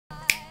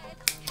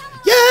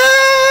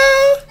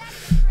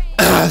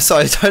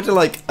sorry, I tried to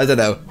like, I don't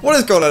know. What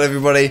is going on,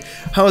 everybody?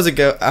 How's it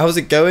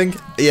going?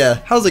 Yeah,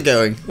 how's it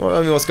going? Well,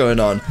 I mean, what's going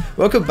on?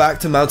 Welcome back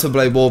to Mount and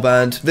Blade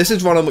Warband. This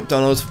is Ronald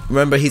McDonald.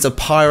 Remember, he's a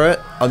pirate.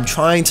 I'm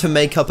trying to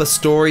make up a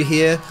story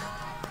here.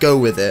 Go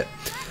with it.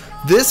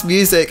 This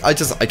music, I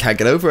can't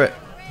get over it.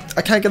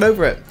 I can't get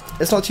over it.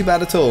 It's not too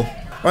bad at all.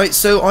 Right,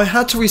 so I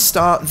had to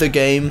restart the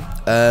game.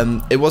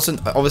 It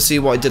wasn't obviously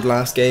what I did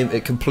last game.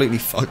 It completely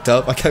fucked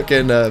up. I kept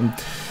getting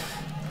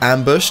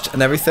ambushed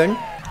and everything.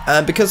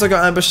 And because I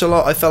got ambushed a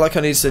lot, I felt like I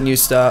needed a new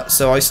start.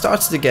 So I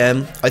started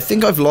again. I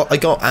think I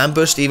got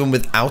ambushed even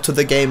without of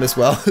the game as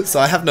well. So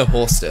I have no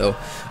horse still.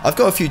 I've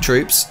got a few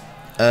troops.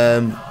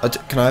 Can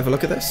I have a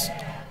look at this?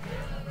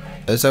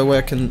 Is there a way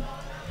I can...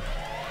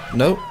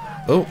 No.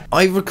 Oh,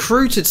 I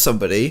recruited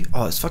somebody.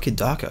 Oh, it's fucking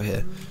dark out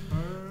here.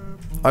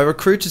 I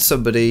recruited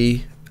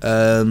somebody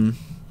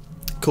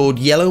called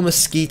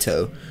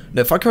Yellowmosquito.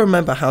 Now, if I can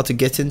remember how to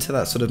get into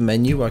that sort of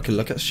menu where I can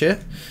look at shit.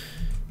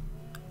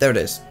 There it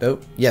is. Oh,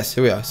 yes,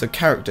 here we are. So,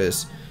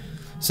 characters.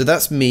 So,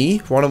 that's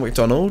me, Ronald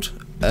McDonald.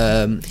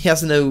 He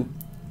has no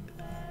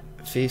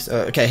feast.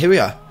 Okay, here we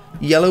are.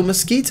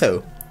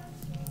 Yellowmosquito.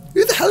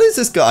 Who the hell is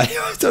this guy?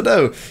 I don't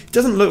know. He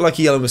doesn't look like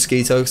a yellow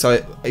mosquito.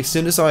 So as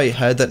soon as I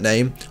heard that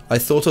name, I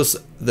thought it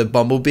was the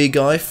Bumblebee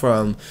guy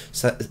from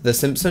The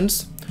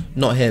Simpsons.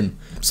 Not him.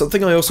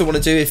 Something I also want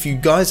to do, if you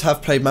guys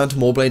have played Mount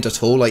and Blade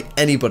at all, like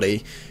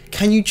anybody,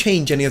 can you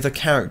change any of the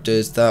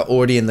characters that are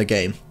already in the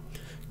game?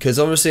 Because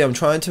obviously I'm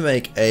trying to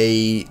make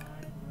a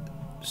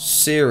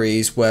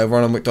series where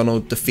Ronald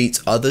McDonald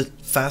defeats other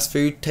fast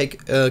food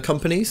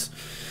companies.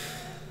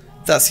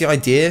 That's the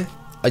idea.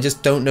 I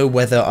just don't know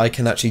whether I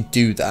can actually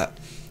do that.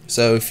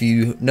 So if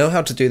you know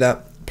how to do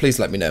that, please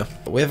let me know.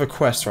 We have a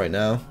quest right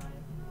now.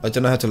 I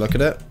don't know how to look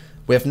at it.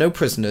 We have no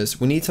prisoners.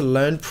 We need to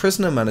learn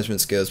prisoner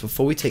management skills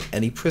before we take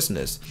any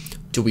prisoners.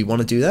 Do we want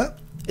to do that?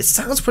 It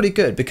sounds pretty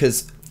good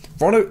because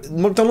Ronald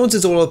McDonald's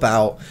is all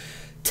about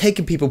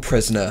taking people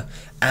prisoner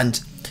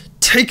and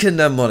taking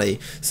their money.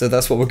 So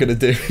that's what we're going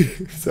to do.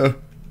 So,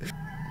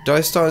 did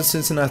I start in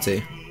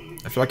Cincinnati?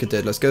 I feel like I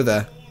did. Let's go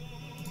there.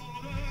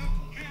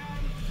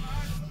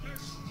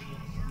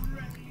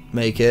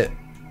 Make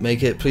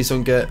it, please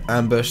don't get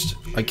ambushed.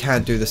 I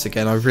can't do this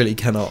again, I really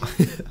cannot.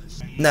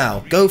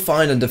 Now, go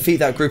find and defeat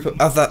that group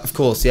of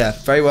course, yeah,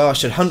 very well, I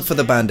should hunt for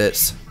the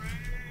bandits.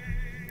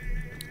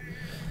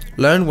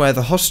 Learn where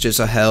the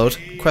hostages are held,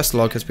 quest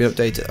log has been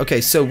updated.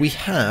 Okay, so we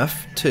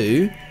have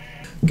to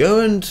go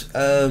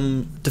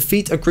and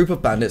defeat a group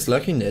of bandits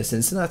lurking near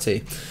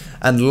Cincinnati.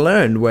 And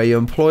learn where your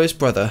employer's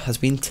brother has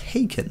been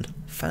taken.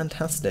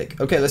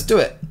 Fantastic. Okay, let's do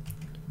it.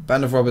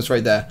 Band of robbers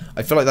right there.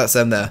 I feel like that's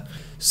them there.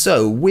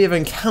 So, we have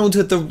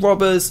encountered the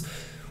robbers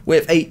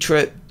with 8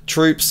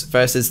 troops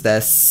versus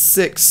their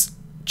 6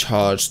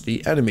 charged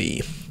the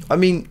enemy. I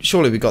mean,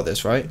 surely we got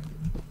this, right?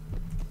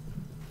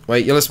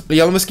 Wait,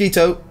 yellow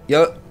mosquito.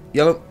 Yellow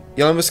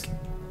mosquito.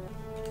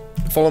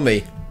 Follow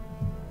me.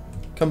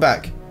 Come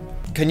back.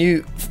 Can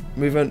you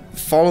move on?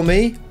 Follow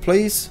me,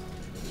 please?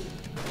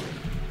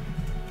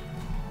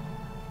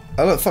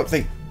 Oh, look, fuck,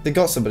 they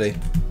got somebody.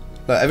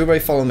 Look, everybody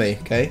follow me,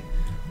 okay?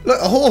 Look,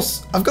 a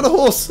horse! I've got a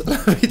horse!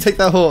 Let me take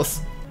that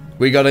horse.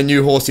 We got a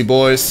new horsey,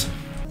 boys.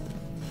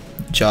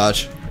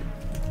 Charge.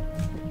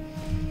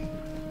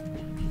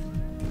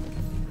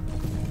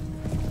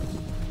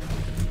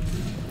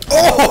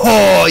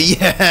 Oh,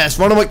 yes!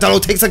 Ronald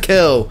McDonald takes a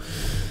kill.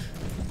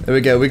 There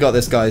we go. We got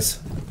this, guys.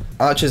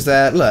 Archer's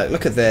there.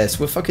 Look at this.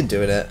 We're fucking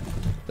doing it.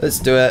 Let's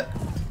do it.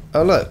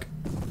 Oh, look.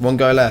 One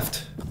guy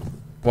left.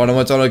 Ronald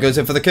McDonald goes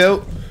in for the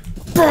kill.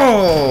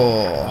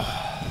 Oh!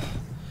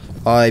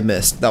 I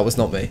missed. That was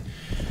not me.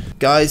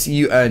 Guys,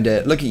 you earned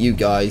it. Look at you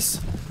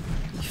guys.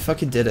 You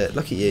fucking did it.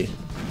 Look at you.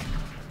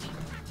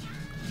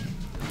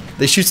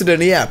 They shoot it in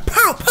the air.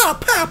 Pow, pow,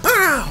 pow,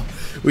 pow.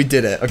 We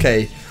did it.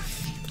 Okay.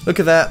 Look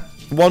at that.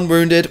 1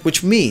 wounded,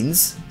 which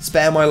means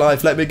spare my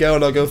life. Let me go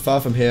and I'll go far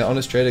from here.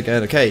 Honest trade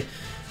again. Okay.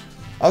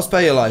 I'll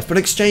spare your life. But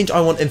in exchange, I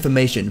want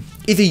information.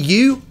 Either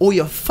you or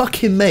your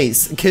fucking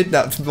mates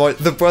kidnapped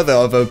the brother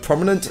of a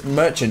prominent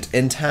merchant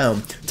in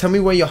town. Tell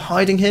me where you're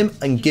hiding him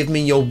and give me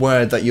your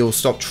word that you'll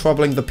stop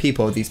troubling the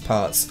people of these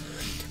parts.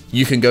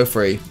 You can go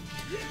free.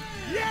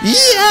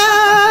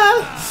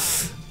 Yeah!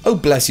 Oh,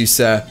 bless you,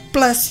 sir.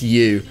 Bless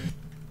you.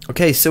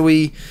 Okay, so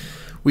we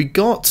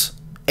got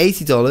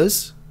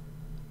 $80.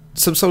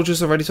 Some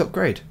soldiers are ready to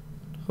upgrade.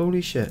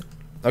 Holy shit.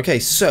 Okay,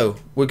 so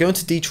we're going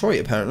to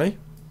Detroit, apparently.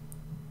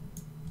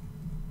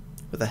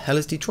 Where the hell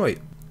is Detroit?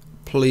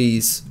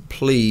 Please,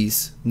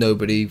 please,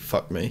 nobody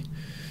fuck me.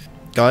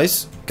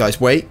 Guys,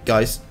 wait,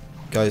 guys.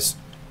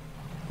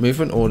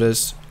 Movement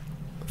orders.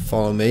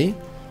 Follow me.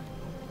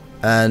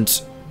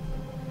 And,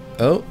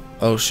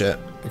 oh shit.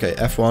 Okay,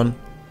 F1.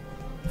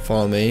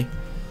 Follow me.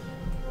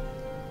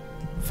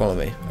 Follow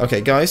me. Okay,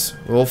 guys,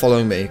 we're all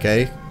following me,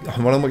 okay?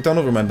 I'm Ronald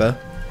McDonald, remember?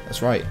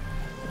 That's right.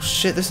 Oh,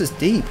 shit, this is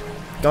deep.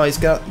 Guys,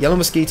 get yellow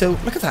mosquito.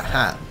 Look at that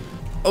hat.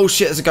 Oh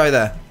shit, there's a guy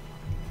there.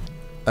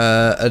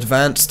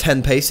 Advance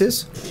 10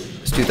 paces.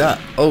 Let's do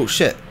that. Oh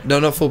shit. No,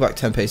 not fall back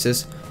 10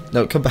 paces.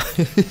 No, come back.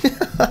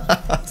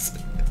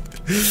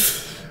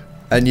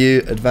 And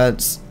you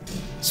advance.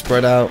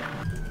 Spread out.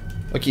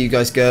 Look at you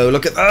guys go.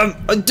 Look at them.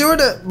 I'm doing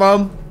it,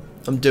 Mom.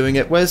 I'm doing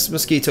it. Where's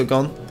Mosquito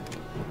gone?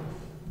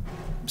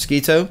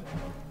 Mosquito?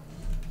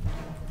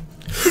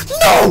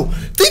 No!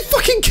 They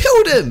fucking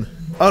killed him!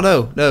 Oh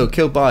no, no,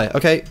 killed by.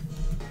 Okay.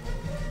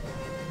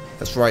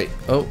 That's right.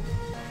 Oh.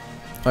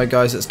 Alright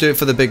guys, let's do it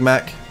for the Big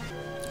Mac.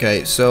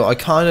 Okay, so I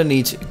kinda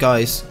need to,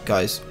 guys,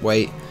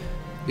 wait.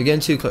 You're getting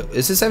too close.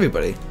 Is this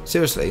everybody?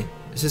 Seriously?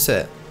 Is this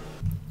it?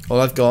 All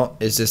I've got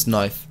is this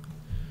knife.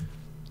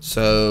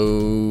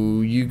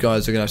 So you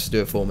guys are gonna have to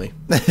do it for me.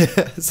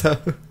 So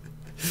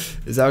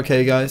is that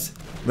okay, guys?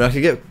 I mean, I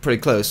could get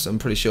pretty close, I'm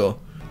pretty sure.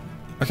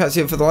 I can't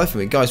see it for the life of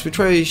me. Guys, which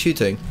way are you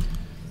shooting?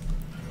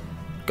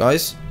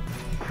 Guys?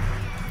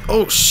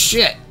 Oh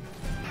shit!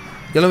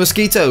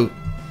 Yellowmosquito!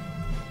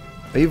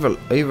 Are you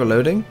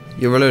reloading?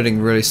 You're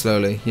reloading really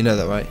slowly. You know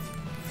that, right?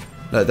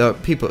 No, there are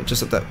people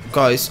just up there.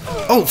 Guys!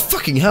 Oh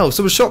fucking hell!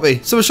 Someone shot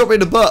me! Someone shot me in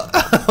the butt!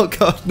 Oh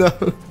god,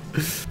 no!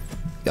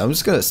 Yeah, I'm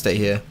just gonna stay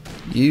here.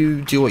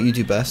 You do what you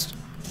do best.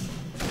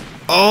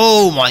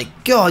 Oh my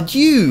god,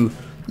 you!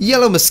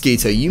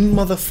 Yellowmosquito, you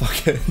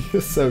motherfucker.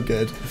 You're so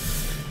good.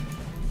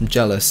 I'm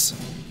jealous.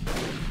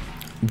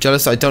 I'm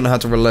jealous I don't know how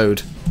to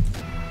reload.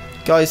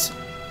 Guys,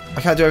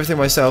 I can't do everything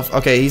myself.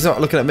 Okay, he's not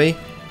looking at me.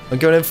 I'm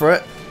going in for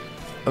it.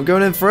 I'm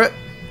going in for it.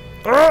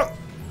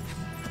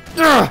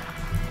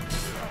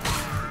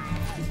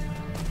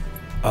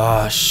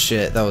 Ah,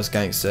 shit, that was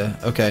gangster.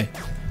 Okay.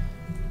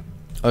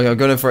 Okay, I'm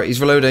going in for it. He's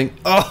reloading.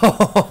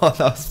 Oh,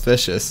 that was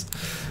vicious.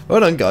 Well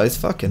done, guys.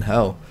 Fucking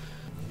hell.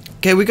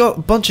 Okay, we got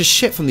a bunch of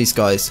shit from these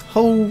guys.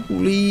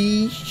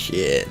 Holy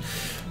shit.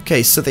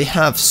 Okay, so they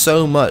have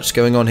so much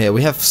going on here.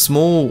 We have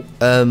small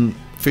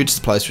food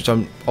supplies, which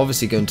I'm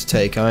obviously going to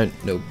take. I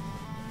don't know,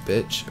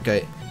 bitch.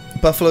 Okay.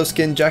 Buffalo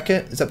skin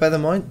jacket. Is that better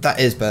than mine? That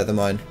is better than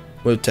mine.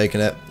 We're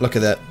taking it. Look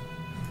at that.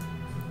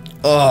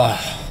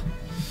 Oh.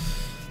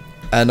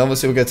 And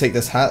obviously we're going to take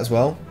this hat as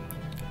well.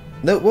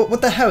 No,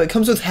 what the hell? It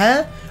comes with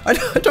hair? I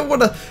don't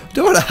want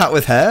a hat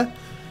with hair.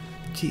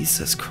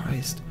 Jesus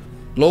Christ.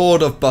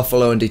 Lord of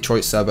Buffalo and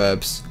Detroit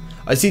suburbs.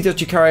 I see that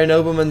you carry a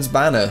nobleman's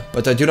banner,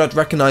 but I do not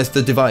recognize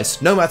the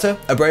device. No matter,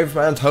 a brave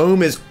man's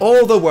home is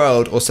all the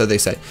world, or so they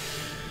say.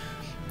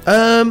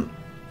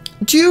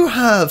 Do you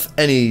have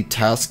any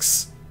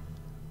tasks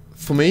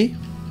for me?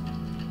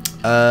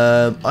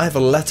 I have a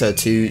letter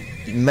to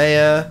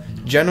Mayor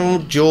General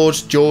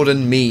George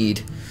Jordan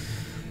Meade,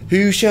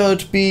 who shall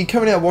be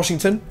currently at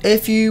Washington.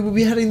 If you will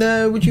be heading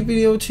there, would you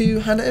be able to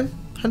hand it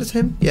to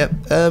him? Yeah.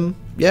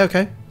 Yeah,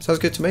 okay. Sounds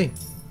good to me.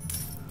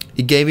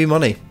 He gave me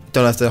money.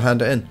 Don't have to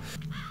hand it in.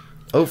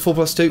 Oh,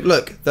 4+2.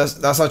 Look,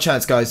 that's our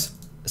chance, guys.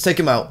 Let's take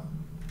him out.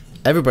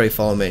 Everybody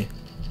follow me.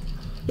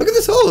 Look at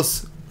this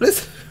horse. What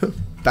is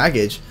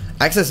baggage?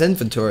 Access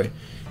inventory.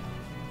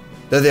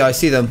 There they are. I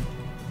see them.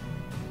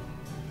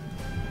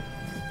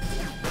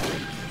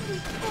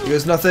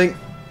 Here's nothing.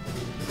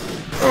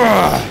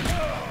 Ugh.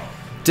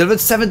 Delivered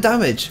 7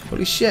 damage.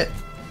 Holy shit.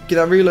 Get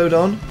that reload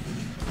on.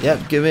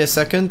 Yep, give me a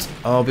second.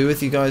 I'll be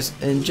with you guys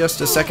in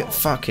just a second.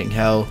 Fucking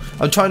hell.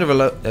 I'm trying to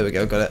reload. There we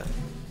go, got it.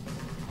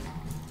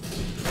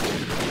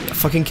 I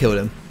fucking killed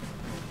him.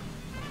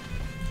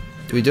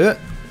 Did we do it?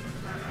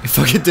 We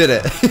fucking did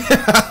it.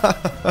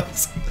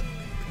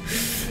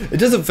 It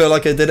doesn't feel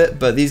like I did it,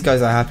 but these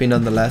guys are happy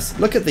nonetheless.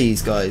 Look at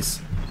these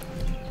guys.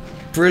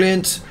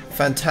 Brilliant,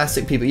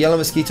 fantastic people.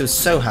 Yellowmosquito is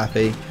so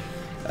happy.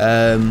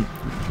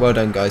 Well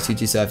done, guys. You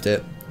deserved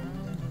it.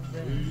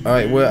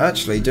 Alright, we're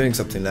actually doing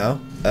something now.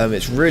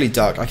 It's really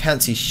dark. I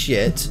can't see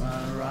shit.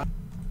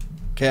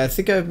 Okay, I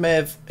think I may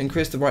have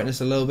increased the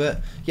brightness a little bit.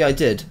 Yeah, I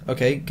did.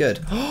 Okay, good.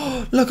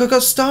 Oh, look, I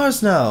got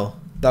stars now.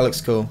 That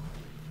looks cool.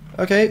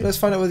 Okay, let's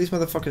find out where these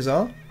motherfuckers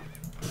are.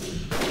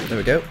 There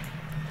we go.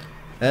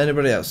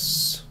 Anybody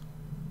else?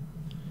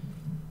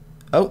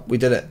 Oh, we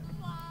did it.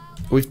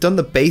 We've done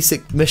the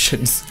basic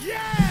missions.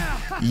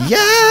 Yeah!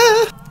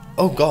 Yeah!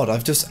 Oh god,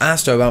 I've just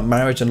asked her about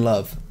marriage and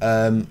love.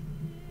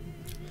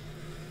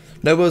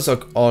 Nobles are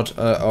odd,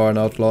 or an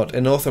odd lot.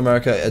 In North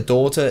America, a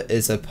daughter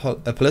is a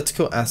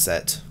political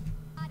asset.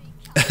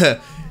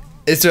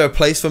 Is there a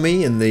place for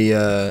me in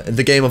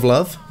the game of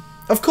love?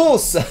 Of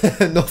course!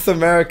 North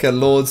America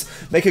lords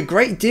make a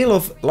great deal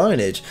of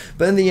lineage,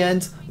 but in the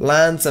end,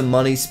 lands and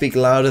money speak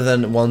louder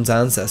than one's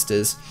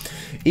ancestors.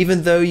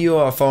 Even though you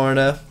are a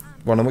foreigner,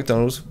 Ronald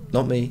McDonald,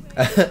 not me,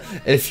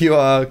 if you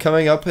are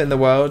coming up in the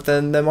world,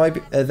 then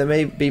there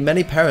may be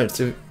many parents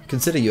who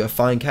consider you a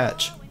fine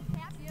catch.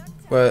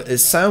 Well, it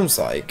sounds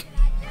like...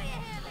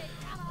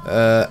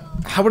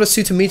 how would a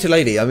suitor meet a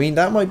lady? I mean,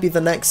 that might be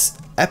the next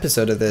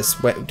episode of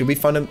this. Wait, do we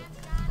find a,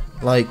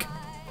 like,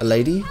 a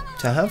lady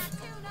to have?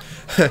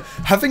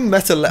 Having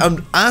met a...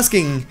 I'm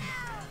asking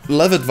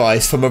love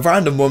advice from a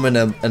random woman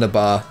in a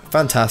bar.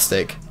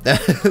 Fantastic.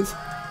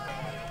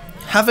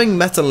 Having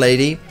met a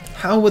lady,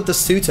 how would the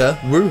suitor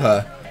woo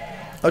her?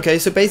 Okay,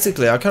 so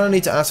basically, I kind of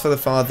need to ask for the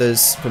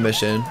father's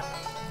permission.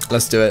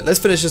 Let's do it. Let's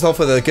finish this off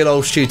with a good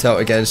old shootout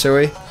again, shall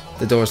we?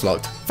 The door is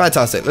locked.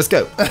 Fantastic. Let's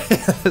go.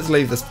 Let's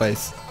leave this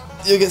place.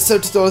 You get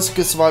 70 dollars if you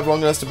can survive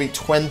long enough to beat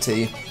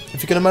 20.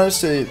 If you're gonna manage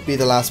to be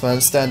the last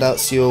man, stand out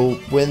so you'll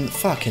win.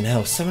 Fucking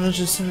hell,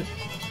 707.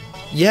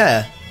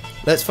 Yeah,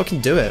 let's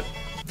fucking do it.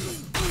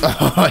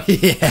 Oh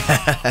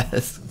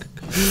yes.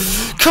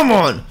 Come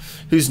on.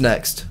 Who's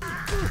next?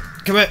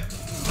 Come here.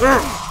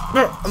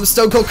 I'm a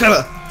stone cold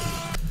killer.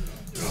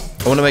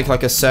 I want to make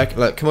like a circle.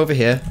 Look, come over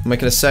here. I'm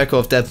making a circle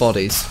of dead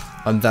bodies.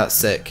 I'm that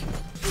sick.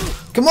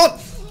 Come on.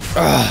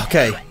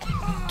 Okay.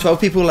 12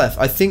 people left.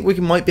 I think we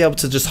might be able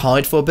to just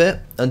hide for a bit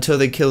until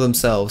they kill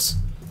themselves.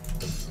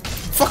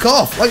 Fuck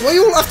off! Like, why are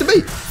you all after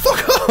me?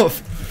 Fuck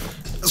off!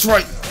 That's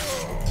right.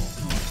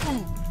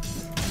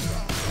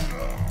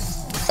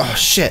 Oh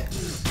shit!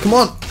 Come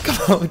on! Come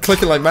on! I'm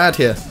clicking like mad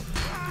here.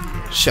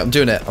 Shit! I'm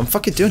doing it. I'm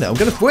fucking doing it. I'm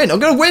gonna win. I'm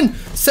gonna win.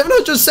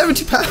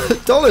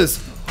 $770.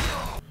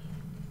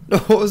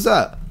 What was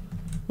that?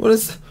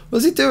 What's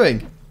he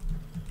doing?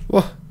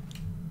 What?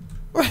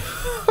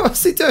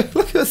 What's he doing?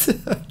 Look at this.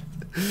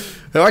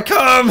 Here I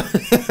come!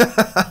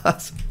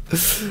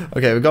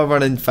 Okay, we gotta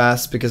run in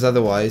fast because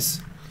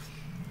otherwise.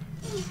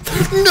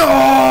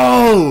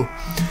 No!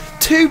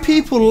 2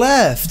 people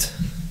left.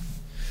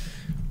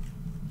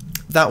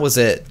 That was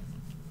it.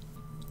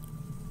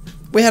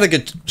 We had a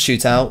good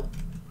shootout.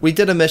 We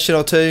did a mission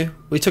or 2.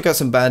 We took out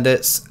some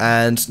bandits,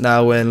 and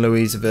now we're in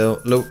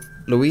Louisville.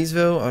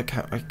 Louisville? I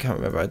can't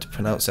remember how to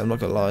pronounce it. I'm not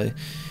gonna lie.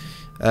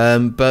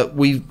 But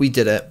we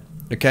did it.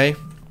 Okay.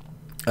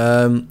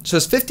 So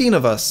there's 15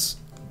 of us,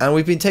 and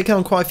we've been taking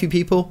on quite a few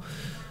people.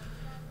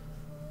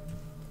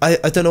 I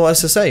don't know what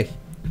else to say.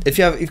 If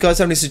you guys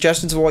have any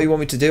suggestions of what you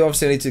want me to do,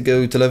 obviously I need to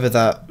go deliver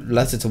that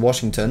letter to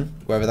Washington,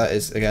 wherever that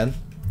is again.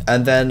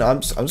 And then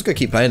I'm just gonna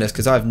keep playing this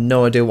because I have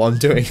no idea what I'm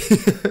doing.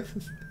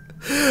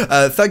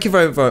 Thank you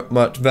very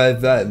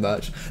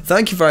much.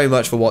 Thank you very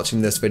much for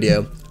watching this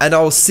video, and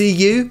I'll see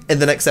you in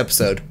the next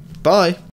episode. Bye.